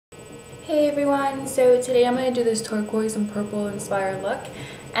Hey everyone, so today I'm going to do this turquoise and purple inspired look,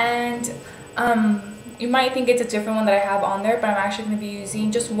 and you might think it's a different one that I have on there, but I'm actually going to be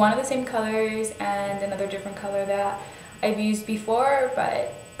using just one of the same colors and another different color that I've used before,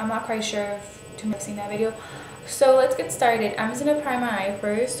 but I'm not quite sure if too much have seen that video. So let's get started. I'm just going to prime my eye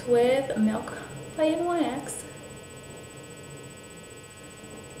first with Milk by NYX.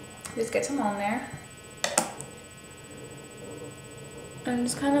 Just get some on there. And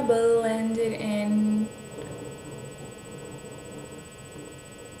just kind of blend it in.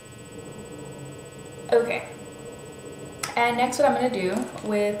 Okay. And next what I'm going to do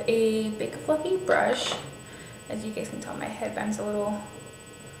with a big fluffy brush, as you guys can tell my headband's a little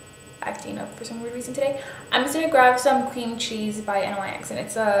acting up for some weird reason today. I'm just going to grab some cream cheese by NYX, and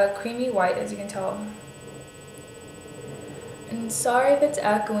it's a creamy white, as you can tell. And sorry if it's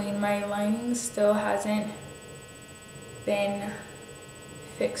echoing, my lining still hasn't been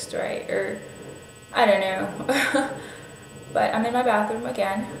fixed right, or I don't know. But I'm in my bathroom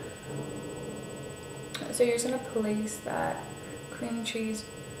again, so you're just gonna place that cream cheese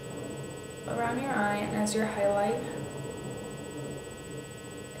around your eye and as your highlight.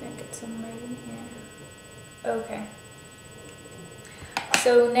 Gonna get some right in here. Okay,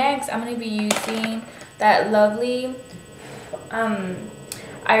 so next I'm gonna be using that lovely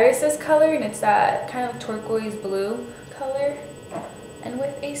irises color, and it's that kind of turquoise blue color. And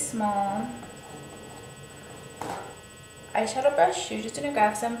with a small eyeshadow brush, you're just gonna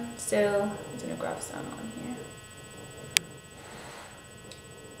grab some. So I'm just gonna grab some on here.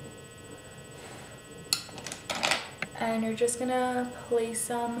 And you're just gonna place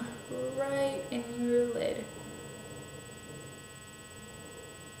some right in your lid.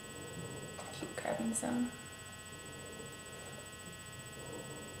 Keep grabbing some.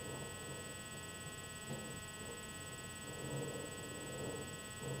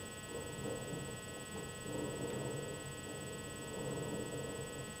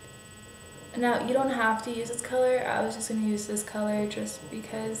 Now, you don't have to use this color. I was just going to use this color just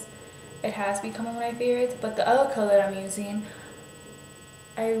because it has become one of my favorites. But the other color I'm using,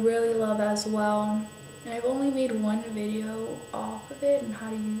 I really love as well. And I've only made one video off of it and how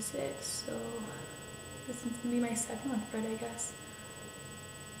to use it. So this is going to be my second one for it, I guess.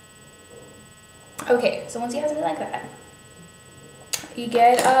 Okay, so once you have something like that, you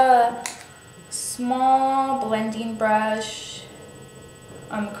get a small blending brush,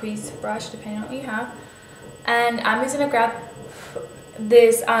 crease brush, depending on what you have, and I'm just gonna grab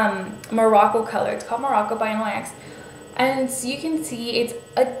this Morocco color. It's called Morocco by NYX, and so you can see it's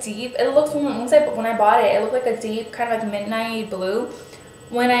a deep, it looks, when I bought it, it looked like a deep kind of like midnight blue.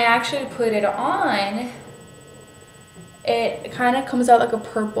 When I actually put it on, it kind of comes out like a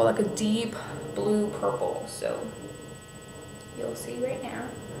purple, like a deep blue purple. So you'll see right now.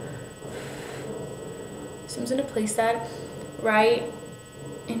 So I'm just gonna place that right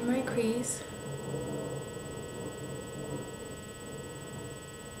in my crease.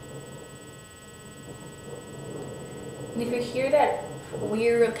 And if you hear that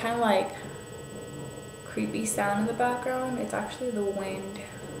weird kind of like creepy sound in the background, it's actually the wind.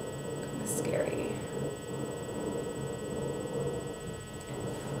 Kind of scary.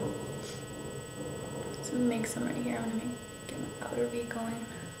 So make some right here. I'm gonna get my outer V going.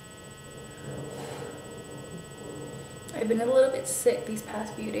 I've been a little bit sick these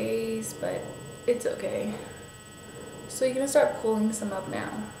past few days, but it's okay. So you're gonna start pulling some up now.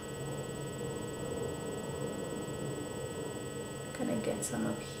 Gonna get some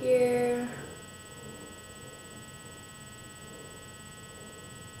up here.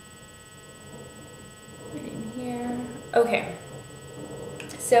 Right in here. Okay.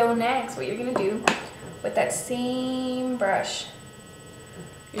 So next, what you're gonna do with that same brush,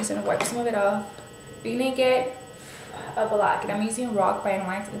 you're just gonna wipe some of it off. You're gonna get a black, and I'm using Rock by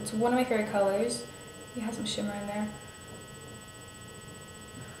NYX. It's one of my favorite colors. It has some shimmer in there.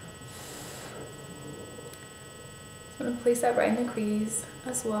 So I'm gonna place that right in the crease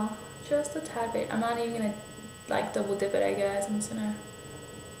as well, just a tad bit. I'm not even gonna like double dip it, I guess. I'm just gonna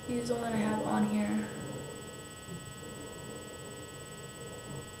use the one that I have on here.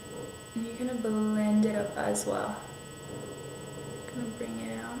 And you're gonna blend it up as well. Gonna bring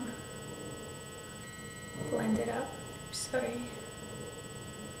it out, blend it up. Sorry.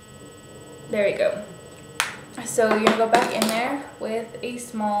 There we go. So you're gonna go back in there with a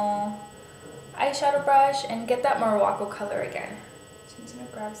small eyeshadow brush and get that Morocco color again. So I'm just gonna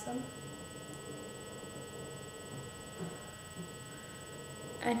grab some.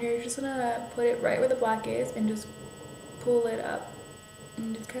 And you're just gonna put it right where the black is and just pull it up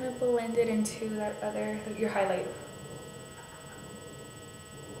and just kind of blend it into that other, your highlight.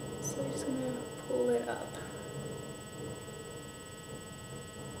 So we're just gonna pull it up.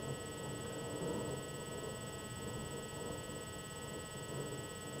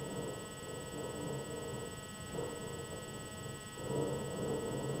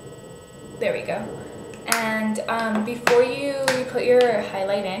 There we go. And before you put your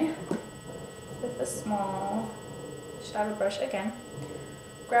highlight in with a small shadow brush again,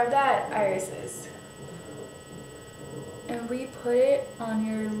 grab that irises and re-put it on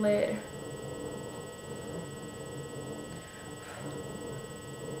your lid.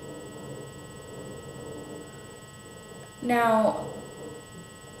 Now,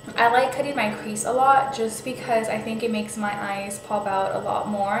 I like cutting my crease a lot just because I think it makes my eyes pop out a lot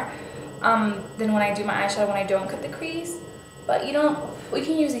more than when I do my eyeshadow when I don't cut the crease. But you know, we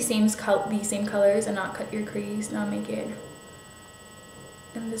can use these same colors and not cut your crease, not make it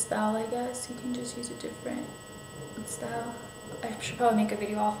in this style. I guess you can just use a different style. I should probably make a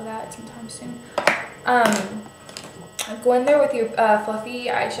video off of that sometime soon. Go in there with your fluffy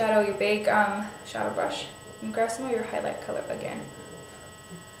eyeshadow, your big shadow brush, and grab some of your highlight color again.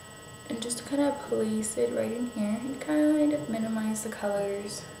 And just kind of place it right in here and kind of minimize the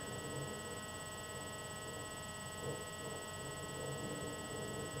colors.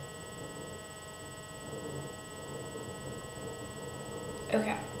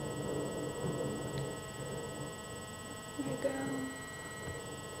 Okay. There we go.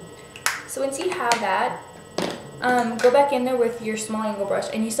 So once you have that, go back in there with your small angle brush,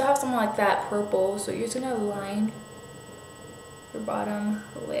 and you still have something like that purple, so you're just gonna line your bottom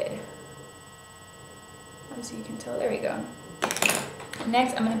lid. As you can tell, there we go.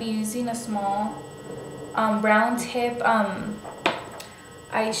 Next, I'm gonna be using a small round tip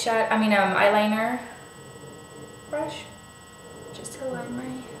eyeliner brush just to line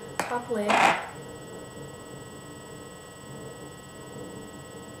my top lid.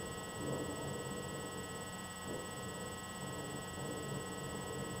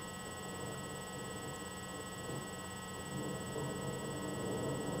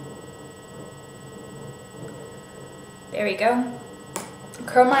 There we go.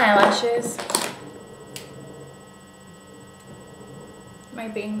 Curl my eyelashes. My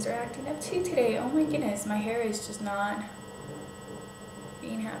bangs are acting up too today. Oh my goodness, my hair is just not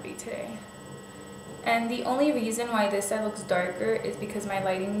being happy today. And the only reason why this side looks darker is because my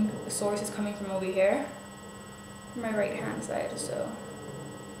lighting source is coming from over here, my right hand side, so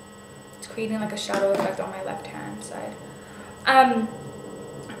it's creating like a shadow effect on my left hand side.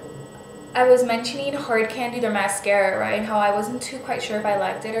 I was mentioning Hard Candy, their mascara, right? How I wasn't too quite sure if I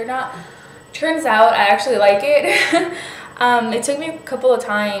liked it or not. Turns out I actually like it. It took me a couple of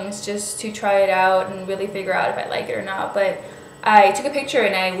times just to try it out and really figure out if I like it or not. But I took a picture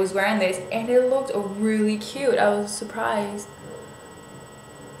and I was wearing this and it looked really cute. I was surprised.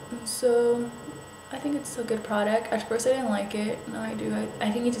 So I think it's a good product. At first I didn't like it. Now I do.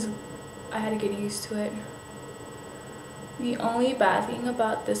 I think I had to get used to it. The only bad thing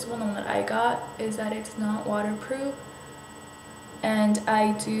about this one that I got is that it's not waterproof, and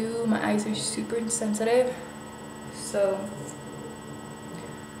my eyes are super sensitive, so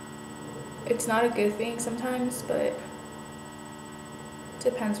it's not a good thing sometimes, but it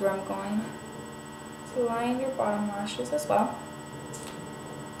depends where I'm going. So line your bottom lashes as well.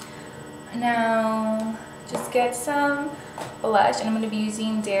 Now just get some blush, and I'm going to be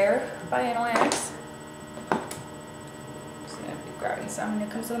using Dare by NYX. Grabbing some, and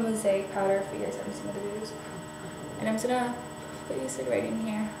it comes with a mosaic powder if you guys haven't seen other videos. And I'm just gonna place it right in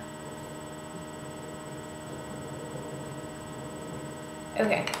here.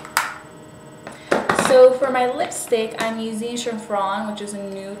 Okay. So for my lipstick, I'm using Chiffon, which is a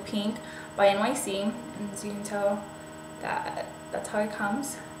nude pink by NYC, and as you can tell, that's how it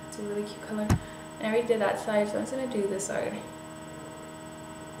comes. It's a really cute color. And I already did that side, so I'm just gonna do this side.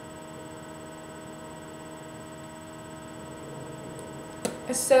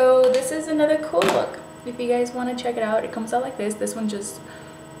 So this is another cool look. If you guys want to check it out, it comes out like this. This one it's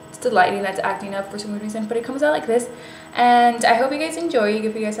the lighting that's acting up for some reason, but it comes out like this. And I hope you guys enjoy.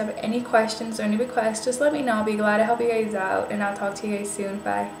 If you guys have any questions or any requests, just let me know. I'll be glad to help you guys out, and I'll talk to you guys soon.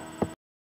 Bye.